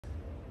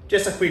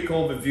Just a quick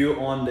overview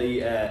on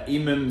the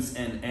EMOMs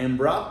and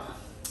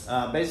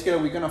AMRAP. Basically,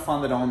 we're going to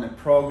find it on the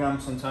program.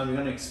 Sometimes we're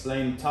going to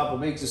explain the type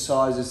of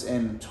exercises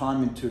and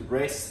time to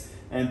rest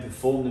and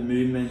perform the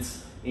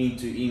movements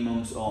into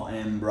EMOMs or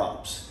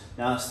AMRAPs.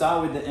 Now,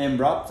 start with the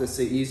AMRAP. That's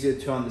easier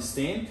to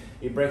understand.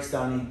 It breaks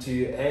down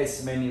into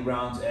as many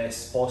rounds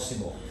as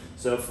possible.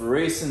 So, for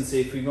instance,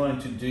 if we're going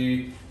to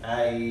do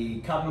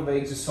a couple of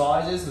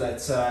exercises,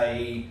 let's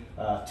say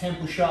 10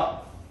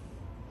 push-ups,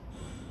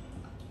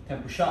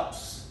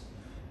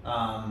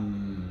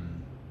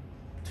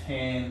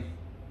 10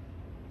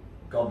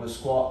 goblet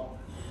squat,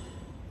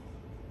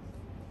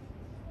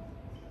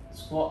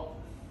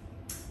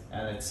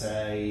 and let's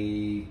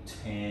say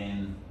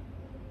 10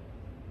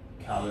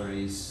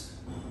 calories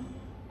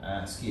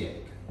ski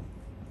egg.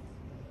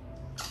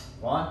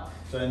 Right?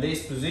 So in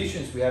these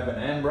positions we have an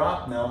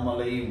AMRAP.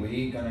 Normally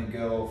we're gonna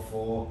go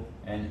for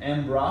an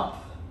AMRAP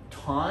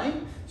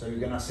time. So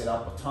you're gonna set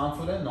up a time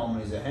for that.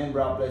 Normally it's a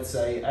AMRAP, let's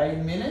say 8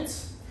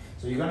 minutes.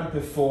 So you're gonna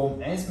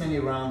perform as many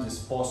rounds as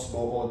possible,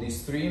 or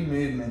these 3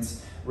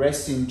 movements,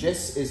 resting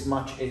just as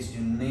much as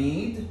you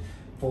need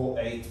for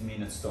 8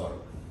 minutes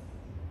total.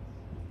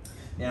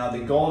 Now the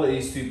goal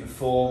is to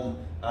perform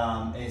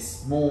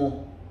as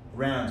more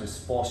rounds as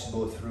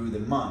possible through the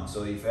month.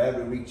 So if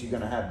every week you're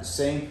gonna have the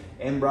same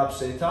AMRAP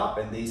set up,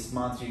 and this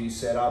month you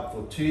set up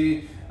for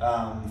 2,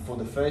 for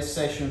the first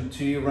session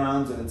 2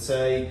 rounds, let's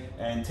say,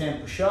 and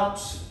 10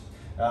 push-ups.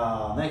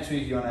 Next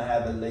week you're gonna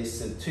have at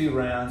least 2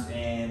 rounds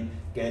and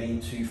get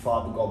into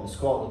 5 goblet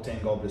squat or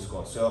 10 goblet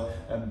squat. So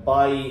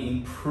by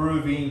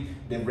improving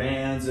the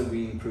rounds,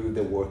 we improve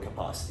the work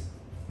capacity.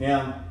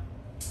 Now,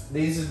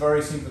 this is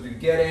very simple to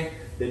get it.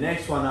 The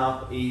next one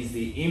up is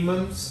the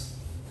EMOMs.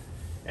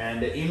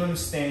 And the EMOM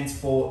stands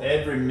for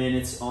every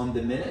minute on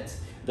the minute.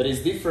 There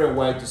is different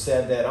way to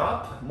set that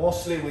up.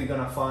 Mostly we're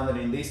gonna find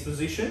it in this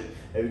position.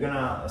 We're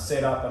gonna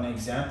set up an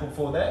example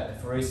for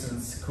that. For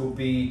instance, could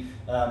be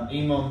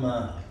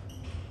EMOM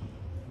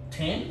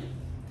 10.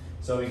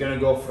 So we're gonna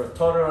go for a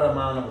total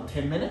amount of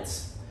 10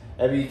 minutes.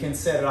 And we can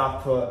set it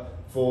up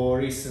for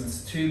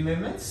instance 2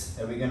 movements.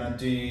 And we're gonna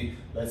do,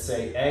 let's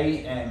say,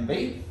 A and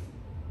B.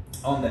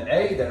 On the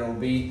A, that will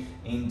be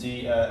in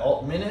the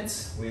odd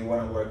minutes. We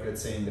want to work,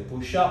 let's say, in the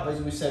push-up, as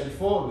we said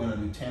before. We're going to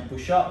do 10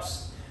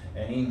 push-ups.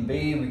 And in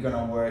B, we're going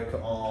to work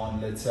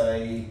on, let's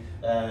say,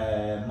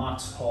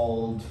 max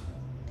hold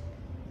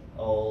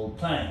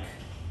plank.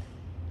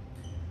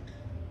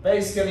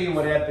 Basically,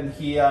 what happened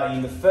here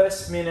in the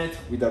first minute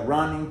with a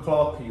running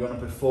clock, you're going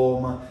to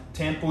perform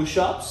 10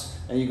 push-ups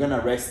and you're going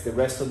to rest the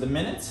rest of the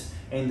minutes.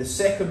 In the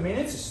second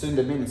minute, as soon as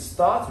the minute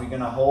starts, we're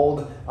going to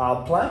hold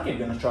our plank. We're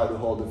going to try to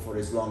hold it for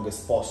as long as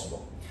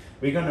possible.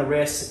 We're going to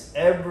rest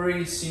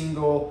every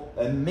single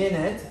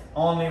minute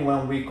only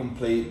when we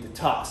complete the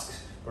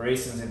tasks. For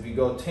instance, if we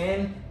go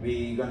 10,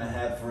 we're going to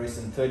have, for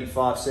instance,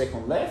 35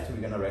 seconds left. We're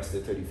going to rest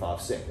at 35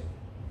 seconds.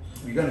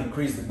 We're going to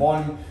increase the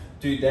volume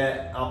to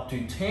that up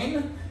to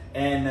 10.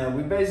 And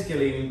we're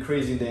basically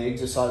increasing the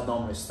exercise.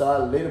 Normally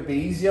start a little bit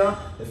easier.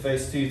 The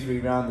first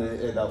 2-3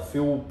 rounds they'll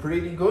feel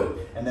pretty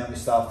good, and then we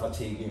start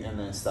fatiguing and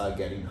then start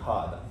getting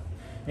harder.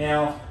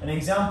 Now, an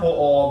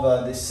example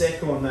of the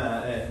second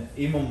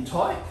EMOM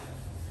type,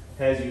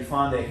 as you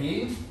find it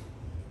here,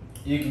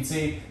 you can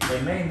see the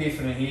main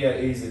difference here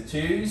is the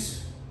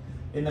 2s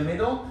in the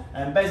middle,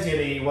 and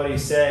basically what it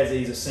says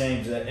is the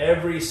same, that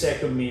every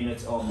second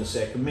minute on the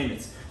second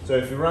minute. So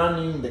if you're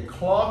running the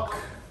clock,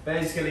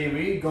 basically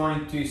we're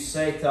going to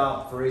set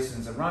up, for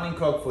instance, a running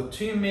clock for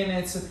 2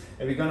 minutes,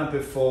 and we're going to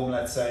perform,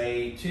 let's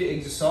say, 2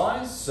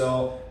 exercises.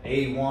 So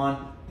A1,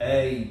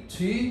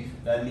 A2,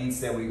 that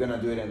means that we're going to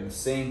do it in the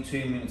same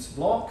 2 minutes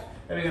block,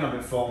 and we're going to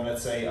perform,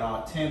 let's say,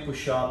 10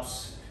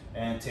 push-ups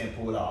and 10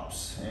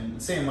 pull-ups. And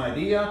the same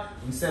idea,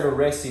 instead of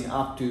resting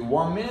up to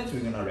 1 minute,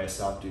 we're going to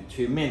rest up to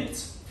 2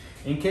 minutes.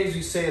 In case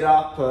you set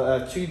up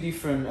 2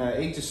 different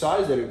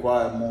exercises that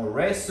require more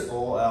rest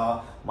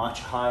or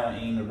much higher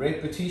in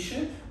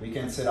repetition, we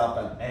can set up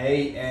an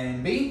A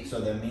and B.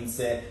 So that means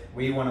that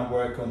we want to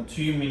work on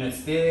 2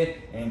 minutes there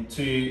and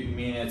 2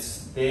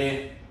 minutes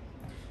there.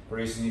 For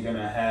instance, you're going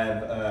to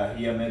have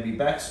here maybe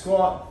back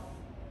squat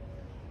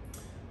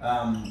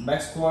on.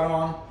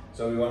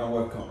 So we want to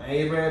work on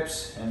A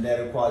reps, and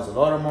that requires a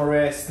lot of more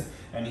rest.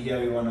 And here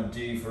we want to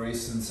do, for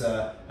instance,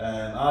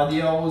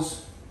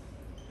 RDLs.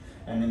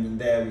 And then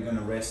there we're going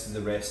to rest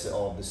the rest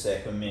of the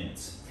second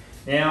minutes.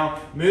 Now,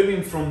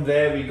 moving from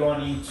there, we're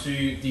going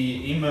into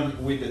the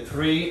EMOM with the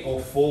 3 or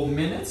 4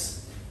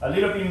 minutes. A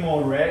little bit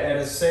more rare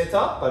as a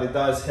setup, but it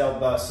does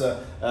help us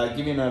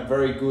giving a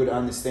very good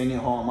understanding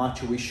of how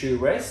much we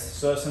should rest.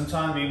 So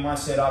sometimes we might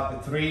set up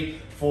a 3,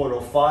 4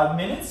 or 5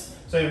 minutes.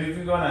 So if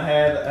you're going to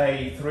have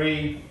a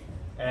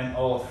 3M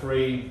or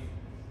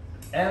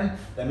 3M,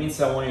 that means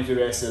I want you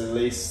to rest at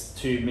least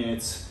 2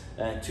 minutes.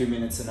 2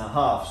 minutes and a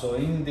half. So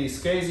in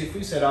this case, if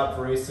we set up,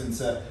 for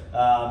instance,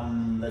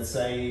 let's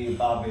say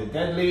barbell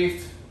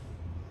deadlift,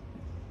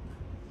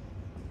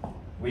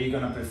 we're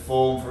going to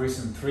perform, for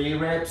instance, 3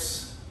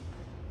 reps.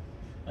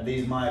 And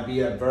these might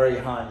be a very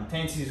high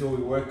intensity, so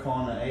we work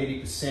on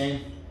 80%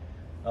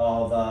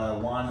 of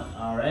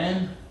 1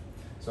 RM.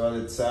 So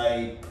let's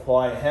say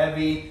quite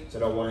heavy, so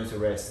I don't want you to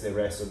rest the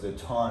rest of the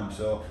time.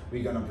 So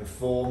we're gonna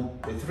perform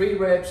the 3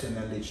 reps and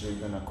then literally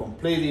gonna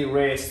completely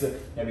rest, and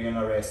we're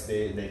gonna rest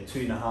the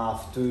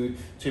 2.5 to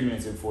 2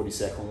 minutes and 40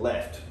 seconds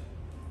left.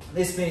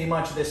 This is pretty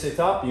much the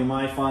setup. You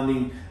might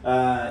find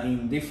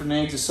in different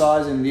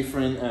exercises and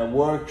different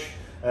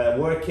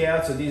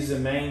workouts. So this is the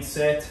main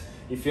set.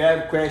 If you have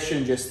a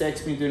question, just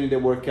text me during the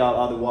workout.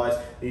 Otherwise,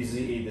 this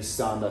is the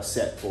standard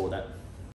set for that.